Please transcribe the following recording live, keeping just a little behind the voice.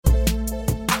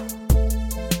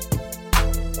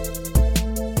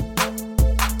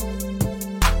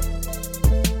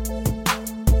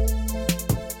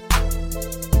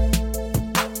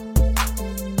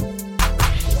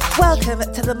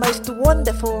Welcome to the most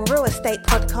wonderful real estate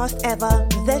podcast ever.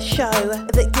 The show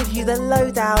that gives you the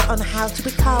lowdown on how to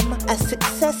become a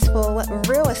successful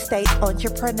real estate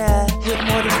entrepreneur. With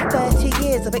more than 30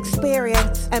 years of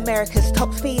experience, America's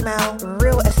top female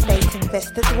real estate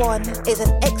investor Dwan is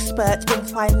an expert in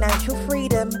financial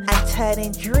freedom and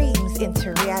turning dreams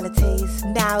into realities.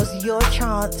 Now's your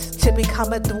chance to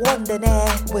become a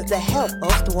Dwandonaire with the help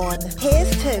of Dwan.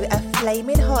 Here's to a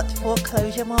flaming hot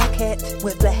foreclosure market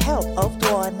with the help of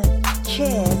Dwan.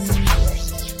 Cheers.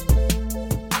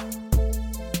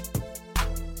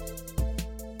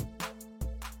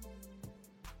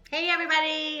 Hey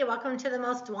everybody, welcome to the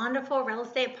most wonderful real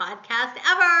estate podcast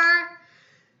ever.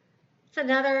 It's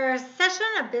another session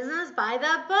of Business by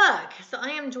the Book. So I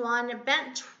am Dwan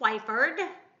Bent Twyford,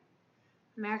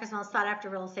 America's most sought after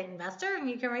real estate investor, and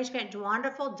you can reach me at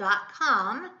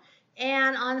dwanderful.com.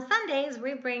 And on Sundays,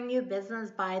 we bring you Business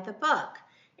by the Book.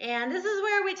 And this is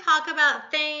where we talk about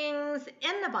things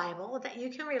in the Bible that you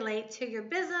can relate to your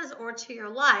business or to your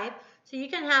life so you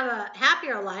can have a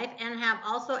happier life and have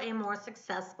also a more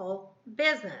successful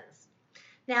business.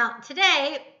 Now,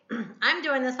 today, I'm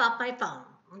doing this off my phone.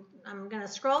 I'm going to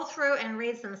scroll through and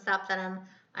read some stuff that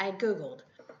I Googled.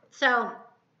 So,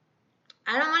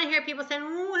 I don't want to hear people saying,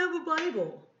 oh, I have a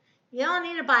Bible. You don't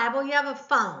need a Bible, you have a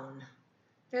phone.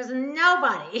 There's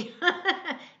nobody,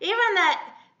 even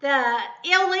the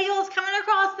illegals coming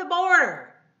across the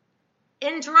border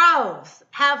in droves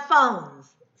have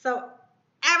phones. So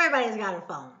everybody's got a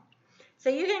phone. So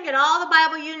you can get all the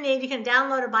Bible you need. You can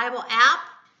download a Bible app.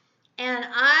 And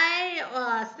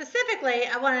I specifically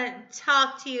want to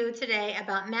talk to you today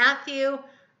about Matthew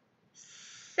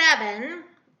 7,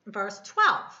 verse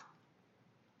 12.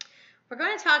 We're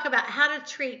going to talk about how to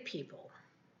treat people.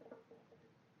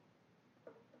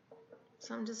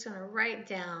 So I'm just going to write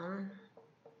down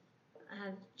how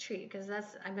to treat, because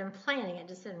I've been planning it,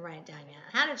 just didn't write it down yet.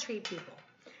 How to treat people.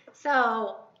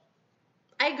 So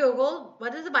I Googled,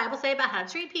 what does the Bible say about how to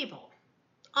treat people?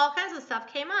 All kinds of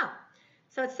stuff came out.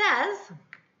 So it says,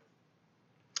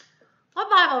 what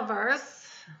Bible verse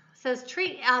says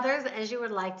treat others as you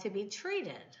would like to be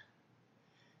treated?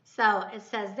 So it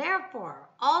says, therefore,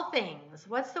 all things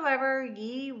whatsoever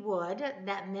ye would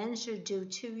that men should do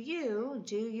to you,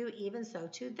 do you even so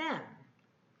to them.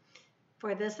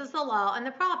 For this is the law and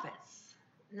the prophets.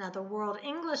 Now, the World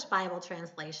English Bible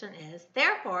translation is,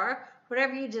 therefore,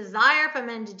 whatever you desire for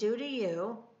men to do to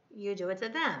you, you do it to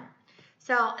them.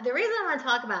 So the reason I want to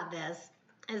talk about this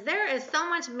is there is so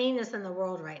much meanness in the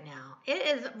world right now.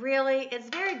 It's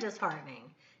very disheartening.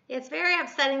 It's very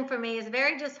upsetting for me. It's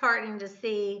very disheartening to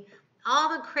see all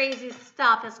the crazy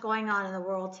stuff that's going on in the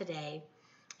world today.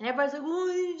 And everybody's like,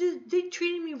 oh, they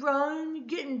treated me wrong, I'm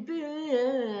getting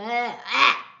bad.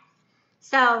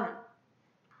 So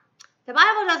the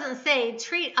Bible doesn't say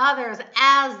treat others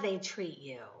as they treat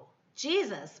you.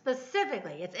 Jesus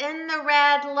specifically, it's in the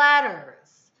red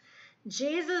letters.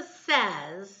 Jesus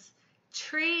says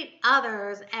treat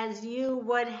others as you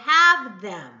would have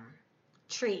them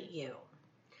treat you.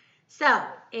 So,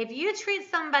 if you treat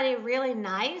somebody really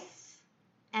nice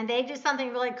and they do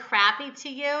something really crappy to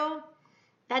you,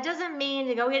 that doesn't mean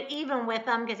to go get even with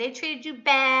them because they treated you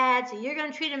bad, so you're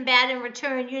going to treat them bad in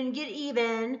return. You're going to get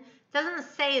even. It doesn't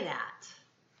say that.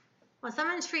 When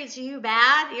someone treats you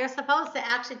bad, you're supposed to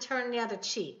actually turn the other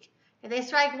cheek. If they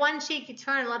strike one cheek, you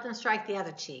turn and let them strike the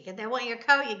other cheek. If they want your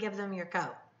coat, you give them your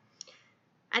coat.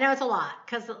 I know it's a lot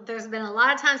because there's been a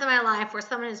lot of times in my life where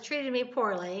someone has treated me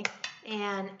poorly.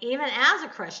 And even as a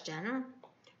Christian,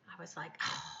 I was like,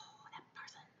 oh, that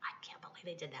person, I can't believe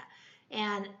they did that.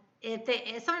 And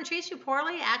if someone treats you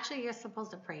poorly, actually, you're supposed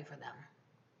to pray for them.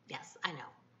 Yes, I know.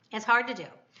 It's hard to do.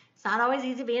 It's not always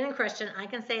easy being a Christian. I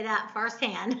can say that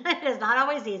firsthand. It is not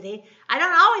always easy. I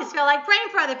don't always feel like praying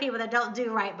for other people that don't do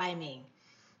right by me.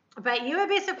 But you would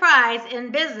be surprised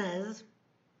in business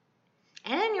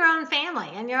and in your own family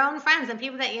and your own friends and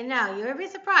people that you know. You would be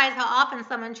surprised how often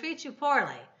someone treats you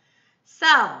poorly.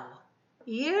 So,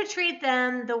 you treat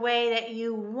them the way that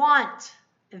you want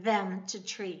them to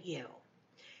treat you.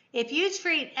 If you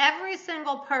treat every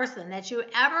single person that you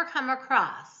ever come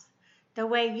across the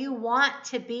way you want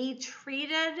to be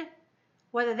treated,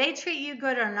 whether they treat you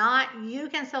good or not, you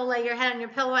can still lay your head on your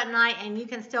pillow at night and you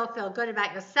can still feel good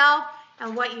about yourself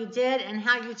and what you did and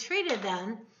how you treated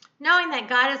them, knowing that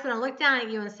God is going to look down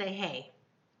at you and say, hey,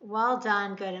 well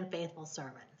done, good and faithful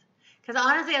servant. Because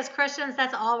honestly, as Christians,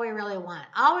 that's all we really want.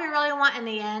 All we really want in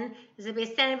the end is to be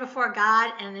standing before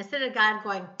God and instead of God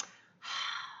going,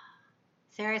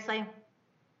 seriously?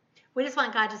 We just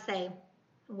want God to say,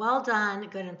 well done,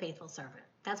 good and faithful servant.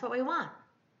 That's what we want.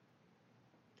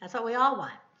 That's what we all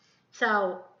want.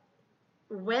 So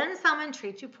when someone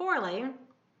treats you poorly,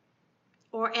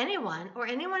 or anyone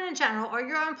in general, or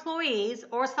your employees,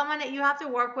 or someone that you have to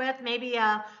work with, maybe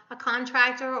a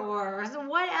contractor or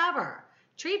whatever,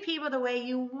 treat people the way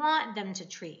you want them to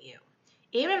treat you.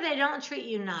 Even if they don't treat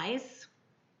you nice,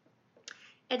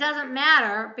 it doesn't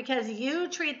matter, because you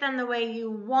treat them the way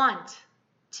you want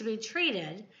to be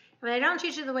treated. When they don't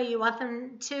treat you the way you want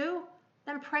them to,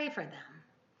 then pray for them.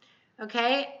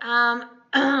 Okay,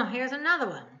 here's another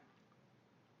one.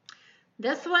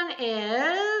 This one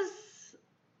is,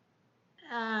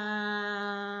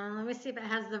 let me see if it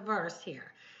has the verse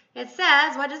here. It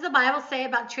says, what does the Bible say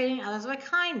about treating others with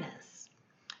kindness?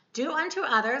 Do unto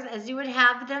others as you would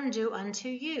have them do unto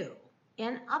you.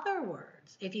 In other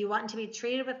words, if you want to be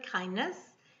treated with kindness,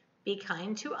 be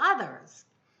kind to others.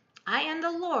 I am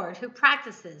the Lord who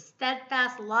practices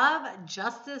steadfast love,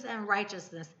 justice, and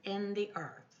righteousness in the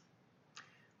earth.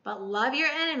 But love your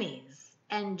enemies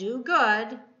and do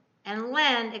good and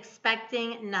lend,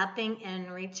 expecting nothing in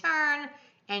return,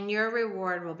 and your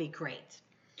reward will be great.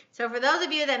 So for those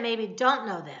of you that maybe don't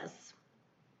know this,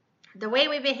 the way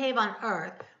we behave on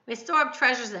earth, we store up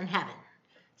treasures in heaven.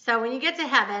 So when you get to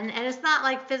heaven, and it's not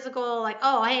like physical, like,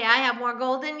 oh, hey, I have more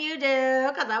gold than you do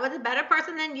because I was a better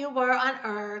person than you were on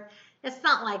earth. It's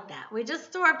not like that. We just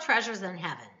store up treasures in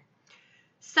heaven.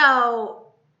 So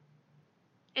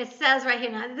it says right here,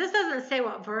 now this doesn't say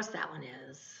what verse that one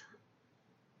is.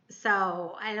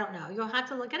 So I don't know. You'll have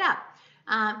to look it up.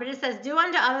 But it says, do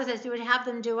unto others as you would have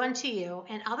them do unto you.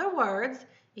 In other words,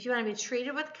 if you want to be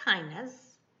treated with kindness,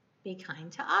 be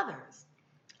kind to others.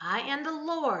 I am the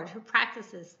Lord who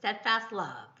practices steadfast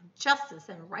love, justice,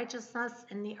 and righteousness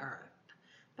in the earth.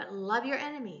 But love your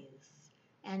enemies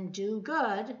and do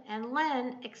good and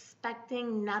lend,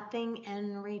 expecting nothing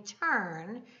in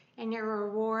return, and your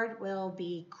reward will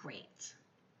be great.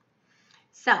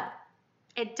 So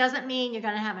it doesn't mean you're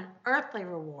going to have an earthly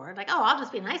reward, like, oh, I'll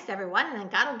just be nice to everyone and then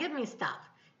God will give me stuff.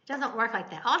 It doesn't work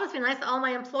like that. I'll just be nice to all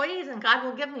my employees and God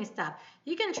will give me stuff.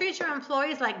 You can treat your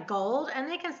employees like gold and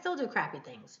they can still do crappy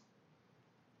things.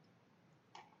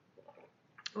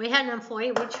 We had an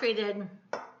employee we treated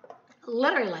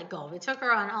literally like gold. We took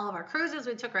her on all of our cruises.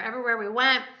 We took her everywhere we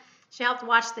went. She helped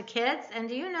watch the kids. And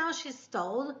do you know she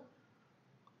stole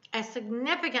a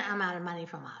significant amount of money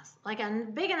from us? Like a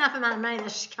big enough amount of money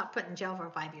that she got put in jail for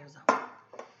 5 years old.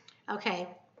 Okay.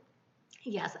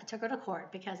 Yes, I took her to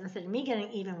court because instead of me getting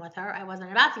even with her, I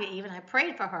wasn't about to get even. I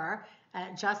prayed for her.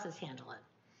 Justice handle it.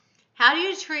 How do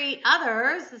you treat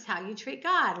others is how you treat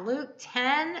God. Luke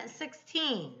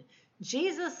 10:16.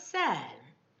 Jesus said,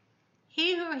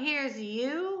 he who hears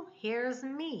you hears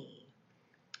me.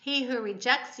 He who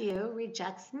rejects you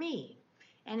rejects me.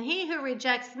 And he who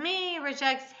rejects me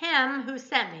rejects him who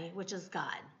sent me, which is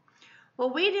God.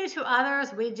 What we do to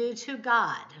others, we do to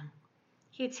God.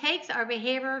 He takes our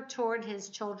behavior toward his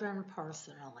children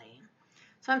personally.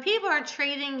 So when people are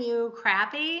treating you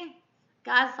crappy,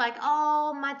 God's like,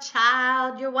 oh, my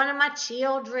child, you're one of my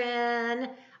children.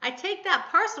 I take that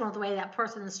personal the way that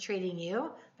person is treating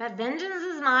you. But vengeance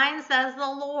is mine, says the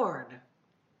Lord.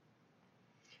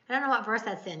 I don't know what verse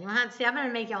that's in. You'll have to see. I'm going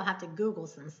to make y'all have to Google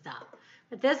some stuff.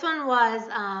 But this one was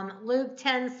Luke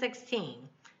 10:16.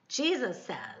 Jesus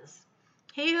says,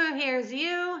 he who hears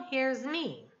you hears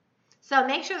me. So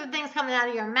make sure the things coming out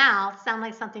of your mouth sound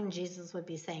like something Jesus would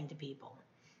be saying to people.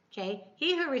 Okay?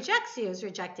 He who rejects you is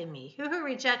rejecting me. He who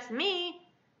rejects me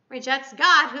rejects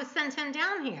God who sent him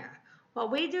down here.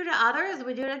 What we do to others,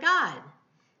 we do to God.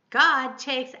 God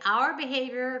takes our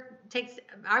behavior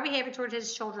toward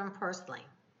his children personally.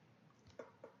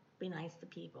 Be nice to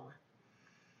people.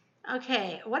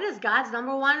 Okay, what is God's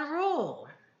number one rule?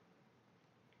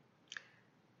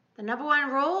 The number one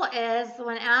rule is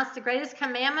when asked the greatest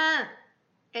commandment,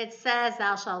 it says,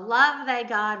 thou shalt love thy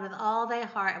God with all thy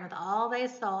heart and with all thy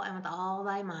soul and with all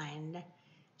thy mind. You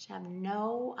shall have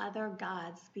no other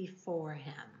gods before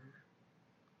him.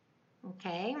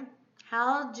 Okay,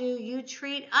 how do you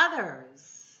treat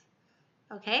others?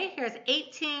 Okay, here's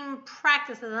 18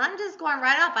 practices. And I'm just going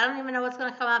right up. I don't even know what's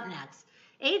going to come up next.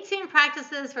 18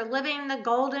 practices for living the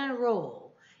golden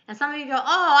rule. And some of you go,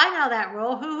 oh, I know that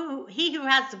rule. He who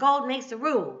has the gold makes the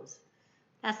rules.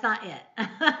 That's not it.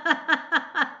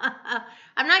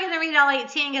 I'm not going to read all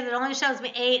 18 because it only shows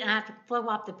me 8 and I have to flip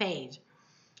off the page.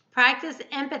 Practice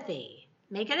empathy.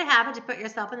 Make it a habit to put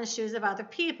yourself in the shoes of other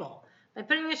people. By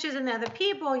putting your shoes in the other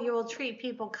people, you will treat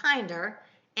people kinder.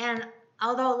 And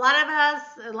although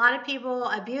a lot of people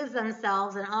abuse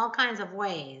themselves in all kinds of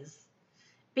ways,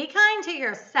 be kind to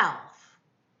yourself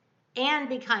and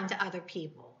be kind to other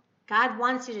people. God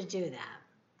wants you to do that.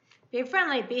 Be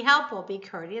friendly, be helpful, be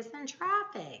courteous in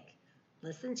traffic.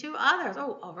 Listen to others.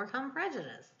 Oh, overcome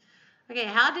prejudice. Okay,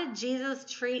 how did Jesus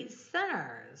treat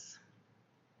sinners?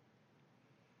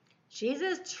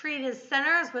 Jesus treated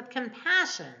sinners with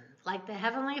compassion, like the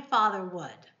Heavenly Father would.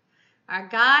 Our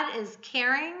God is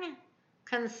caring,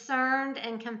 concerned,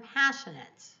 and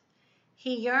compassionate.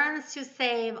 He yearns to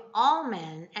save all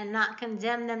men and not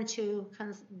condemn them to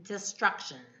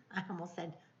destruction. I almost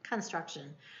said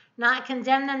construction. Not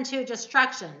condemn them to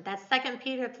destruction. That's 2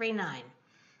 Peter 3:9.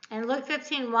 In Luke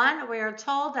 15:1, we are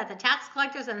told that the tax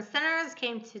collectors and sinners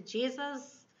came to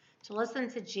Jesus to listen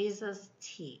to Jesus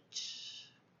teach.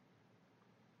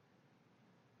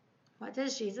 What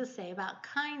does Jesus say about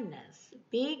kindness?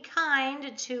 Be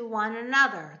kind to one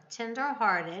another,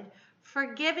 tender-hearted,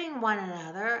 forgiving one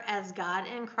another as God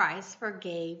in Christ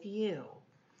forgave you.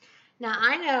 Now,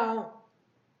 I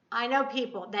know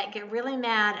people that get really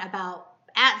mad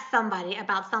at somebody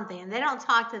about something, and they don't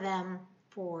talk to them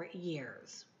for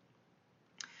years.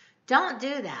 Don't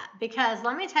do that, because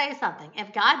let me tell you something.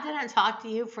 If God didn't talk to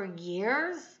you for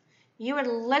years, you would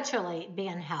literally be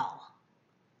in hell.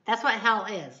 That's what hell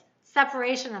is.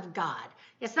 Separation of God.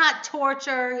 It's not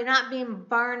torture. You're not being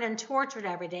burned and tortured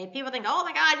every day. People think, oh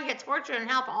my God, you get tortured in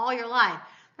hell for all your life.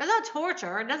 There's no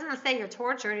torture. It doesn't say you're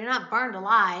tortured. You're not burned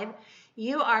alive.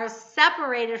 You are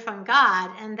separated from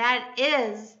God, and that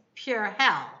is pure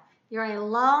hell. You're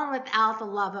alone without the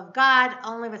love of God,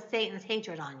 only with Satan's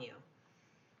hatred on you.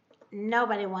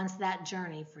 Nobody wants that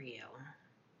journey for you.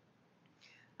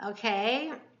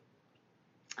 Okay.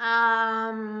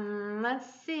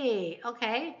 Let's see.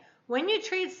 Okay. When you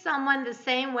treat someone the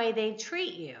same way they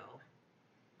treat you,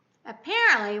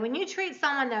 apparently when you treat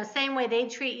someone the same way they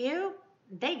treat you,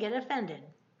 they get offended.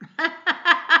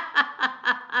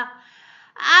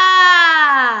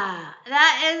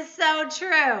 That is so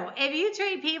true. If you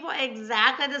treat people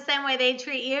exactly the same way they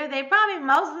treat you, they probably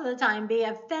most of the time be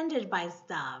offended by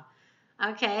stuff.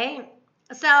 Okay?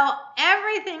 So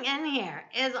everything in here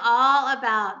is all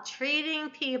about treating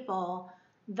people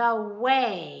the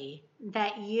way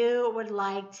that you would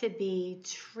like to be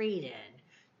treated.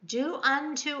 Do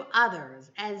unto others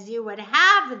as you would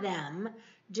have them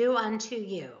do unto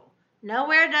you.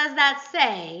 Nowhere does that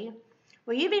say,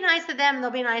 well, you be nice to them and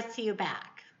they'll be nice to you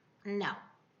back. No.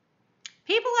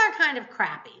 People are kind of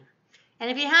crappy. And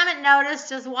if you haven't noticed,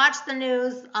 just watch the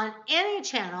news on any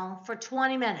channel for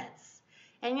 20 minutes.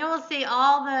 And you'll see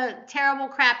all the terrible,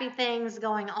 crappy things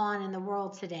going on in the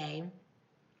world today.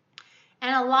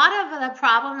 And a lot of the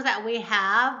problems that we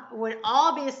have would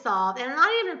all be solved, and not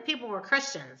even if people were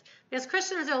Christians, because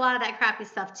Christians do a lot of that crappy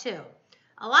stuff too.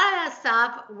 A lot of that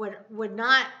stuff would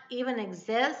not even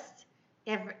exist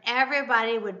if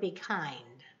everybody would be kind.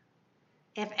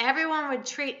 If everyone would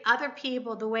treat other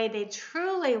people the way they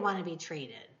truly want to be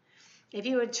treated. If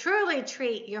you would truly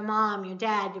treat your mom, your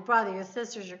dad, your brother, your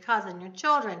sisters, your cousin, your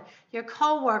children, your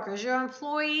co-workers, your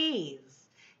employees.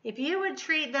 If you would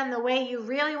treat them the way you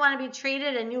really want to be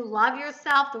treated and you love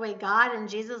yourself the way God and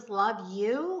Jesus love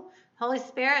you, Holy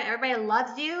Spirit, everybody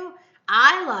loves you,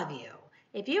 I love you.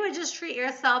 If you would just treat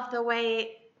yourself the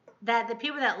way that the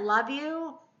people that love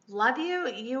you,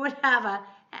 you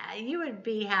would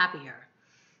be happier.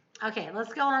 Okay,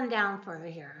 let's go on down further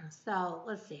here. So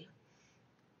let's see.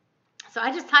 So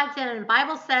I just typed in,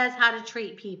 Bible says how to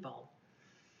treat people.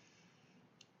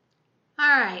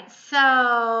 All right,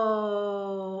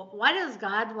 so why does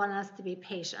God want us to be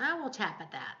patient? I will tap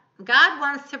at that. God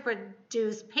wants to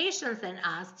produce patience in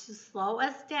us to slow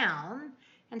us down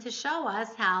and to show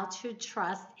us how to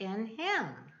trust in Him.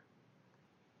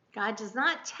 God does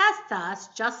not test us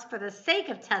just for the sake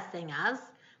of testing us,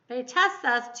 but He tests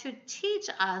us to teach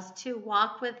us to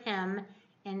walk with Him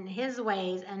in His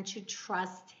ways and to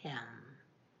trust Him.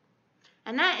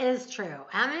 And that is true.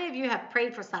 How many of you have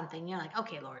prayed for something? You're like,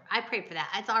 okay, Lord, I prayed for that.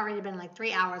 It's already been like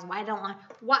 3 hours.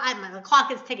 The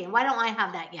clock is ticking. Why don't I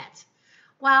have that yet?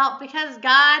 Well, because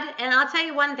God, and I'll tell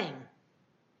you one thing.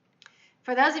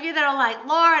 For those of you that are like,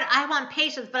 Lord, I want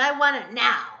patience, but I want it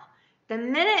now. The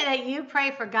minute that you pray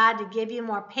for God to give you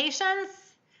more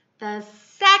patience, the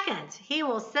second He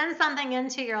will send something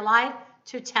into your life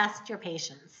to test your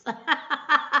patience.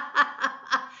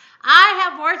 I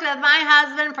have worked with my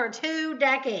husband for 2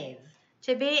 decades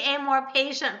to be a more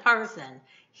patient person.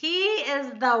 He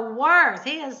is the worst.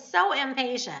 He is so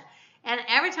impatient. And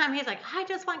every time he's like, I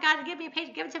just want God to give me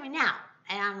patience, give it to me now.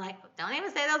 And I'm like, don't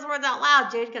even say those words out loud,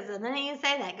 dude, because the minute you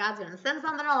say that, God's going to send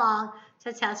something along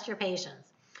to test your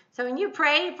patience. So when you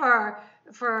pray for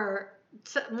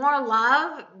more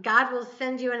love, God will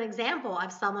send you an example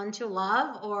of someone to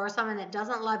love or someone that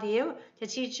doesn't love you to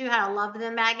teach you how to love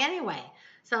them back anyway.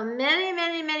 So many,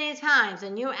 many, many times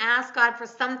when you ask God for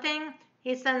something,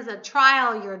 He sends a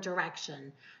trial your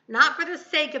direction, not for the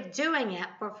sake of doing it,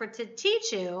 but to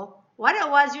teach you what it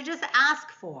was you just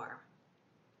asked for.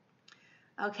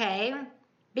 Okay?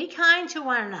 Be kind to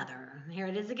one another. Here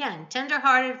it is again.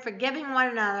 Tenderhearted, forgiving one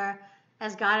another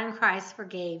as God in Christ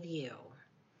forgave you.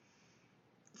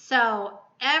 So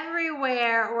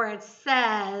everywhere where it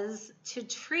says to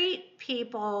treat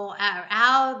people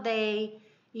how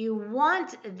you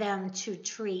want them to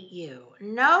treat you.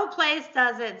 No place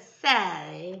does it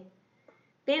say,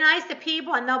 be nice to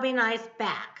people and they'll be nice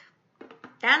back.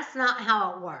 That's not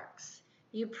how it works.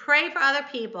 You pray for other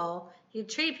people. You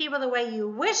treat people the way you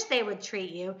wish they would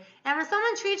treat you. And when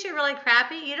someone treats you really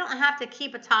crappy, you don't have to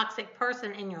keep a toxic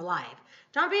person in your life.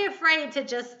 Don't be afraid to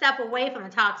just step away from a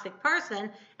toxic person.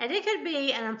 And it could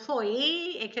be an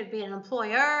employee. It could be an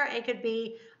employer. It could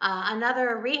be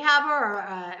another rehabber or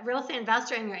a real estate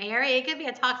investor in your area. It could be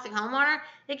a toxic homeowner.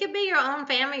 It could be your own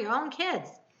family, your own kids.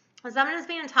 When someone is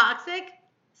being toxic,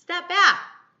 step back.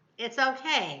 It's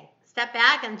okay. Step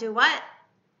back and do what?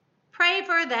 Pray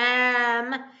for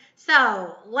them.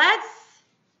 So let's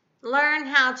learn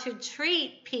how to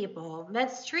treat people.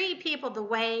 Let's treat people the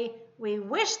way we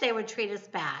wish they would treat us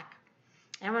back.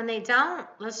 And when they don't,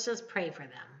 let's just pray for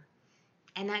them.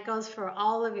 And that goes for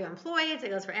all of your employees. It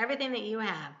goes for everything that you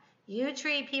have. You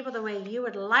treat people the way you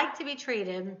would like to be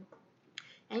treated.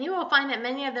 And you will find that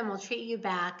many of them will treat you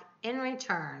back in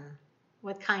return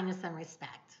with kindness and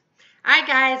respect. All right,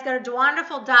 guys, go to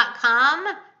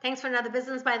dwanderful.com. Thanks for another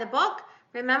Business by the Book.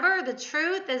 Remember, the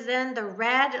truth is in the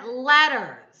red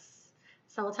letters.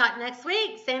 So we'll talk next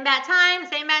week. Same bat time,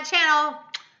 same bat channel.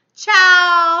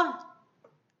 Ciao.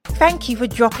 Thank you for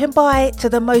dropping by to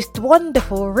the most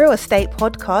wonderful real estate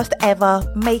podcast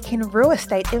ever, making real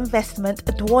estate investment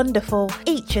wonderful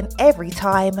each and every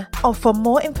time. And for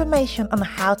more information on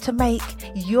how to make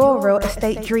your real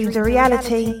estate dreams a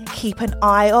reality, keep an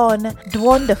eye on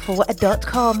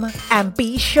dwanderful.com and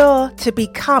be sure to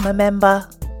become a member.